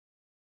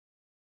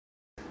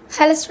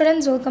Hello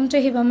students, welcome to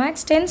Hiba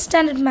Max 10th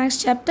Standard Max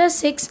Chapter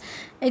 6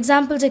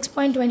 Example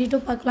 6.22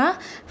 பார்க்கலாம்.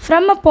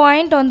 From a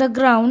point on the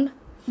ground,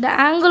 the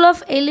angle of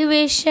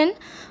elevation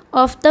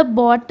of the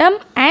bottom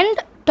and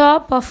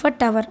top of a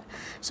tower.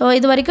 So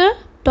இது வரைக்கும்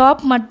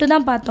top மட்டும்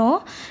தான் பார்த்தோம்.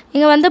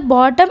 இங்கே வந்து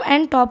bottom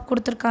and top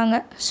கொடுத்துருக்காங்க.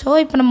 So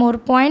இப்போ நம்ம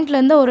ஒரு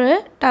பாயிண்ட்லேருந்து ஒரு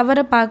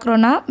டவரை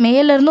பார்க்குறோன்னா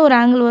மேலேருந்து ஒரு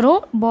ஆங்கிள்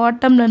வரும்,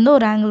 பாட்டம்லேருந்து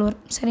ஒரு ஆங்கிள்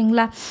வரும்.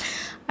 சரிங்களா?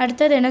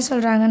 அடுத்தது என்ன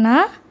சொல்கிறாங்கன்னா,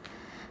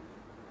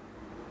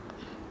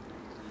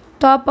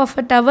 top of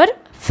a tower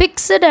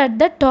fixed at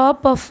the top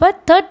of a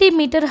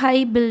 30-meter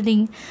high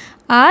building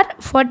are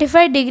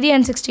 45 degree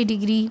and 60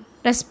 degree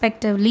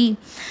respectively.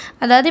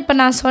 அதாவது இப்போ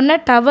நான் சொன்ன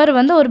டவர்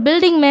வந்து ஒரு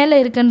பில்டிங் மேலே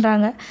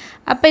இருக்குன்றாங்க.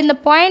 அப்போ இந்த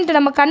பாயிண்ட்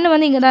நம்ம கண்ணு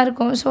வந்து இங்கே தான்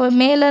இருக்கும். ஸோ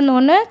மேலேருந்து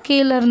ஒன்று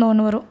கீழேருந்து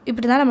ஒன்று வரும்.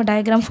 இப்படி தான் நம்ம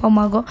டயக்ராம்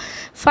ஃபார்ம் ஆகும்.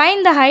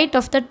 Find the height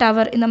of the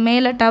tower. இந்த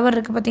மேலே டவர்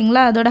இருக்குது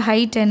பார்த்தீங்களா, அதோட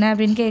ஹைட் என்ன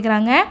அப்படின்னு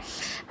கேட்குறாங்க.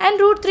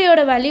 அண்ட்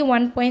 √3 வேல்யூ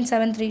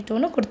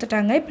 1.732ன்னு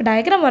கொடுத்துட்டாங்க. இப்போ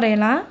டயக்ராம்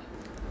வரையலாம்.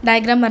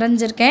 டயக்ராம்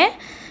வரைஞ்சிருக்கேன்.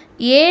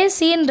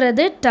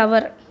 ஏசின்றது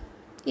டவர்,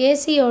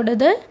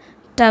 ஏசியோடது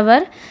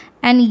டவர்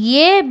அண்ட்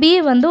ஏபி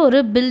வந்து ஒரு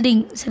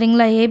பில்டிங்.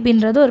 சரிங்களா?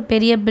 ஏபின்றது ஒரு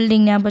பெரிய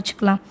பில்டிங் ஞாபகம்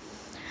வச்சுக்கலாம்.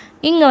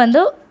 இங்கே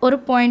வந்து ஒரு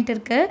பாயிண்ட்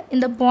இருக்குது.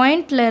 இந்த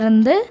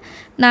பாயிண்ட்லேருந்து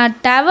நான்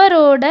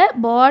டவரோட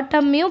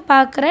பாட்டமையும்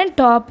பார்க்குறேன்,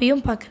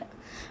 டாப்பையும் பார்க்குறேன்.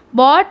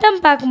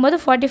 பாட்டம் பார்க்கும்போது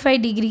 45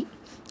 டிகிரி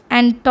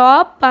அண்ட்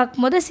டாப்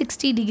பார்க்கும்போது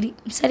 60 டிகிரி.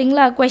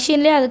 சரிங்களா?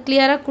 கொஷின்லேயே அது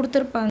கிளியராக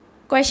கொடுத்துருப்பாங்க.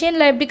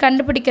 கொஷினில் எப்படி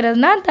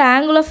கண்டுபிடிக்கிறதுனா, த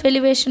angle of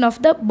elevation of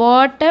the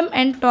bottom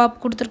and top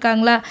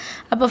கொடுத்துருக்காங்களா.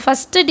 அப்போ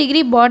ஃபஸ்ட்டு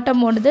டிகிரி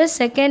பாட்டம் ஓடுது,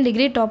 செகண்ட்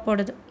டிகிரி டாப்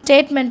ஓடுது.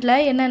 ஸ்டேட்மெண்ட்டில்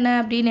என்னென்ன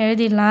அப்படின்னு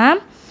எழுதிடலாம்.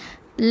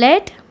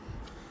 Let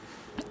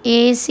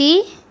AC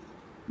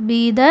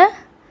be the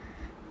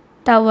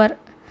tower.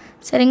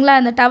 சரிங்களா?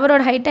 அந்த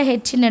டவரோட ஹைட்டை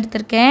ஹெச்ன்னு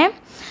எடுத்திருக்கேன்.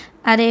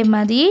 அதே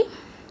மாதிரி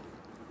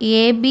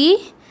AB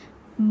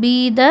be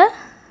the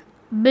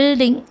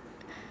building.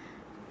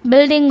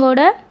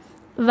 பில்டிங்கோட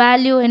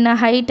value என்ன,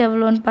 ஹைட்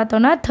எவ்வளோன்னு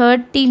பார்த்தோன்னா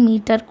 30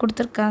 மீட்டர்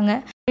கொடுத்துருக்காங்க.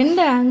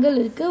 ரெண்டு ஆங்கிள்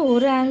இருக்குது.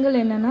 ஒரு ஆங்கிள்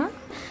என்னென்னா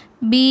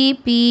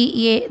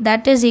BBA,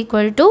 that is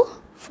equal to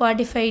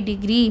 45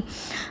 degree.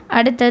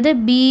 அடுத்தது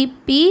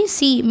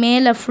பிபிசி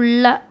மேலே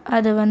ஃபுல்லாக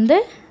அது வந்து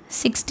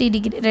 60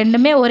 டிகிரி.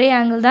 ரெண்டுமே ஒரே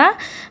ஆங்கிள் தான்,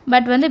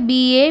 பட் வந்து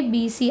பிஏ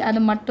பிசி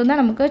அது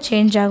மட்டும்தான் நமக்கு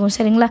சேஞ்ச் ஆகும்.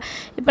 சரிங்களா?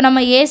 இப்போ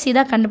நம்ம ஏசி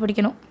தான்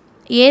கண்டுபிடிக்கணும்.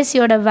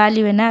 ஏசியோட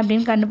வேல்யூ என்ன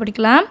அப்படின்னு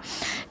கண்டுபிடிக்கலாம்.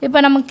 இப்போ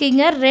நமக்கு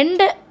இங்கே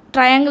ரெண்டு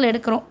ட்ரையாங்கிள்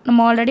எடுக்கிறோம். நம்ம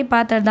ஆல்ரெடி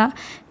பார்த்தது தான்.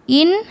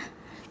 இன்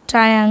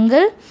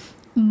ட்ரையாங்கிள்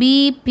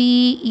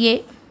பிபிஏ,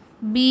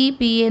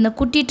 பிபிஏ இந்த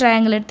குட்டி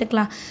ட்ரையாங்கிள்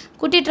எடுத்துக்கலாம்.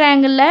 குட்டி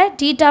ட்ரையாங்கிளில்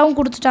டீட்டாவும்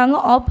கொடுத்துட்டாங்க,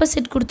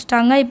 ஆப்போசிட்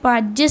கொடுத்துட்டாங்க. இப்போ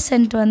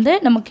அட்ஜசன்ட் வந்து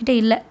நம்மக்கிட்ட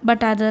இல்லை,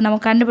 பட் அதை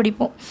நம்ம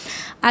கண்டுபிடிப்போம்.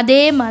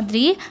 அதே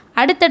மாதிரி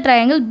அடுத்த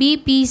ட்ரையாங்கிள்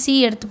பிபிசி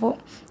எடுத்துப்போம்.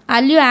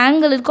 அதுலேயும்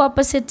ஆங்கிள் இருக்குது,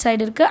 ஆப்போசிட்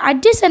சைடு இருக்குது.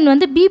 அட்ஜசன்ட்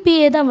வந்து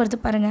பிபிஏ தான் வருது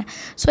பாருங்கள்.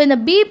 ஸோ இந்த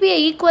பிபிஏ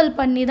ஈக்குவல்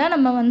பண்ணி தான்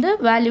நம்ம வந்து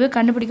வேல்யூவை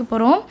கண்டுபிடிக்க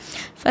போகிறோம்.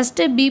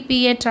 First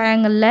BBA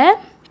ட்ரையாங்கிளில்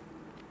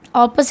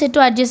opposite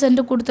to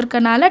adjacent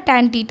கொடுத்துருக்கனால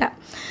tan theta.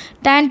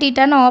 tan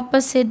தீட்டான்னு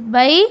opposite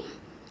by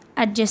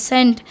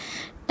adjacent.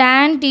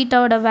 tan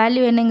தீட்டாவோட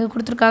value என்ன இங்கே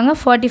கொடுத்துருக்காங்க,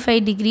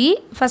 45 டிகிரி.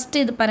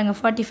 ஃபஸ்ட்டு இது பாருங்கள்,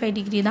 45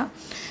 டிகிரி தான்.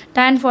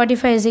 tan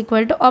 45 இஸ்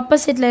ஈக்குவல் டு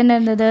ஆப்போசிட்டில் என்ன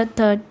இருந்தது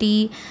 30,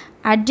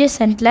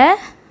 அட்ஜசன்ட்டில்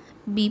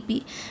பிபி.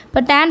 இப்போ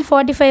tan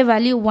 45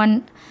 value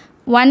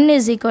 1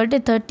 is equal to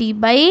 30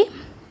 by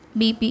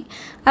BP.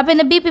 அப்போ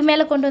இந்த பிபி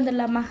மேலே கொண்டு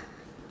வந்துடலாமா?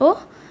 இப்போது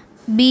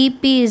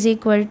பிபி இஸ்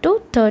ஈக்குவல் டு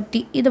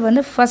 30. இது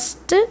வந்து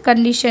ஃபஸ்ட்டு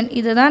கண்டிஷன்.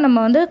 இது தான்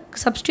நம்ம வந்து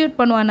சப்ஸ்டியூட்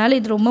பண்ணுவானால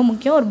இது ரொம்ப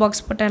முக்கியம். ஒரு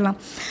பாக்ஸ் போட்டுடலாம்.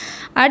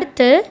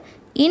 அடுத்து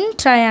இன்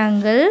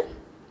ட்ரையாங்கிள்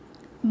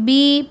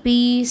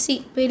பிபிசி,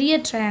 பெரிய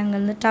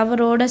ட்ரையாங்கிள் இந்த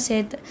டவரோடு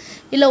சேர்த்து.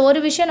 இல்லை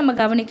ஒரு விஷயம் நம்ம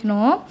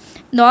கவனிக்கணும்.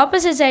 இந்த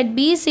ஆப்போசிட் சைட்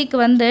பிசிக்கு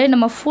வந்து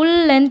நம்ம ஃபுல்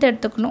லென்த்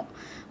எடுத்துக்கணும்.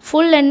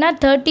 Full லென்த்னா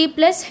 30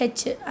 +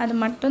 h. அது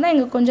மட்டும்தான்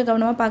இங்கே கொஞ்சம்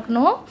கவனமாக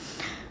பார்க்கணும்.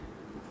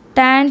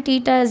 tan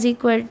theta is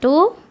equal to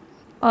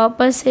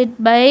opposite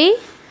by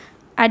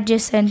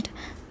adjacent.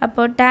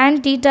 அப்போ tan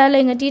தீட்டாவில்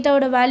எங்கள்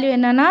தீட்டாவோட வேல்யூ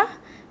என்னென்னா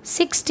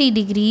 60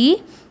 டிகிரி.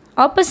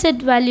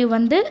 ஆப்போசிட் வேல்யூ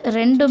வந்து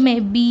ரெண்டுமே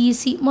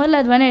பிசி. முதல்ல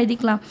அது வேணால்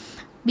எழுதிக்கலாம்,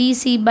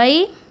 பிசி பை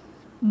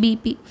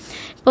பிபி.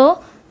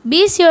 இப்போது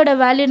பிசியோட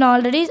வேல்யூ நான்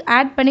ஆல்ரெடி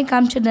ஆட் பண்ணி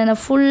காமிச்சிருந்தேன், அந்த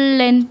ஃபுல்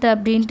லென்த்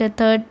அப்படின்ட்டு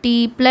 30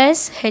 +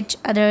 h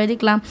அதை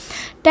எழுதிக்கலாம்.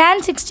 tan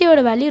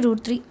 60யோட value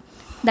 √3,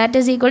 that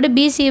is equal to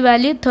PC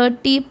value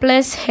 30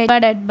 + h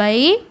divided by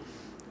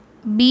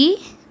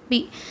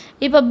BP.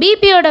 இப்போ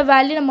பிபியோட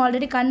வேல்யூ நம்ம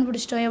ஆல்ரெடி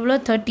கண்டுபிடிச்சிட்டோம், எவ்வளோ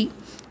 30.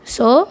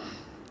 So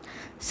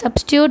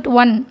substitute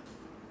 1,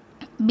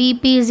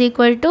 BP is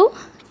equal to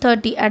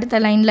 30. அடுத்த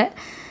லைனில்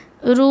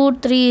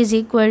 √3 is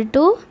equal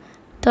to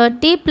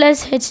 30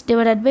 + h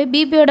divided by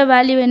பிபியோட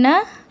value என்ன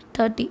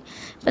 30.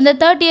 இப்போ இந்த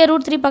 30யை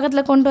 √3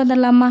 பக்கத்தில் கொண்டு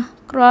வந்துடலாமா?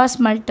 Cross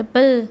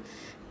multiple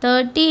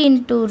 30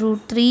 ×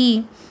 √3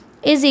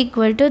 is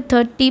equal to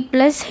 30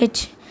 +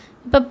 h.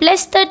 இப்போ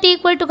 +30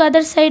 ஈக்குவல் டு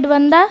அதர் சைடு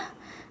வந்தால்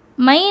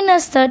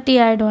 -30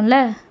 ஆகிடும்ல,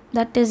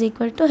 that is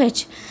equal to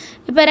h.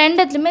 இப்போ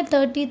ரெண்டுத்துலையுமே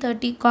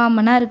 30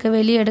 காமனாக இருக்குது,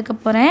 வெளியே எடுக்க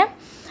போகிறேன்.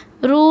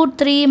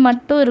 √3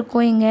 மட்டும்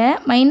இருக்கும் இங்கே,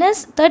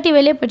 -30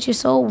 வெளியே போச்சு.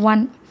 So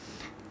 1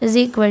 is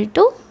equal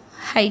to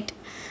height.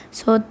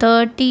 So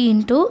 30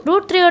 into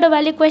 √3 ஓட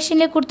value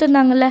கொஷின்லேயே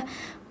கொடுத்துருந்தாங்கல்ல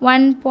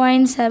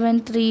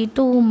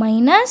 1.732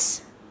 minus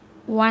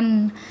 1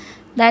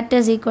 that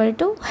is equal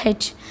to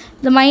h.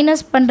 இது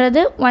மைனஸ்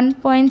பண்ணுறது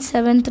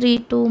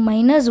 1.732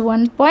 minus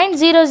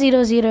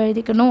 1.000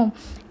 எழுதிக்கணும்.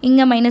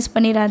 இங்கே மைனஸ்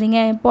பண்ணிடாதீங்க,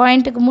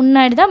 பாயிண்ட்டுக்கு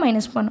முன்னாடி தான்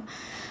மைனஸ் பண்ணும்.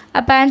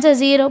 அப்போ ஆன்சர்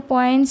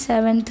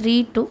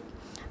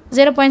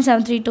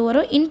 0.732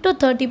 வரும். இன்ட்டு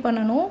 30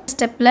 பண்ணணும்.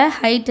 ஸ்டெப்பில்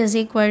height is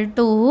equal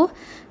to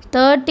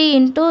 30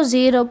 into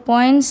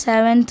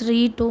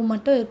 0.732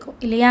 மட்டும் இருக்கும்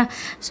இல்லையா.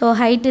 So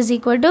height is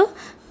equal to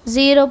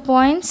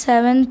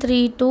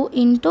 0.732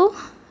 into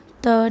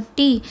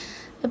 30.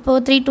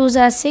 இப்போது 3 2s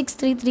are 6,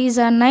 3 3s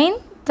are 9,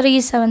 3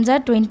 7s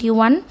are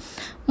 21.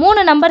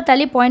 3 number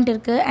தள்ளி பாயிண்ட்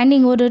இருக்குது அண்ட்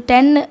இங்கே ஒரு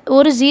 10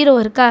 ஒரு 0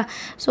 இருக்கா.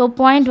 ஸோ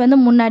பாயிண்ட் வந்து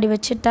முன்னாடி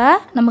வச்சுட்டா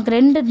நமக்கு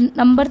 2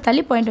 நம்பர்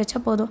தள்ளி பாயிண்ட் வச்சா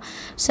போதும்.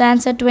 So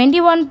answer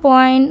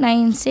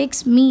 21.96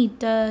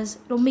 meters.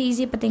 ரொம்ப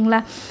ஈஸி பார்த்தீங்களா.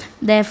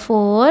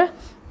 therefore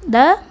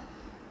the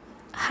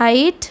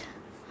height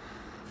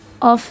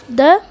of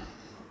the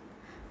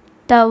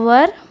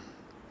tower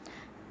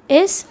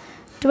is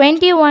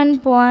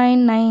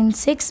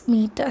 21.96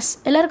 meters.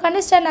 எல்லாருக்கும்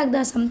அண்டர்ஸ்டாண்ட்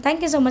ஆகுதா some?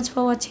 Thank you so much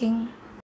for வாட்சிங்.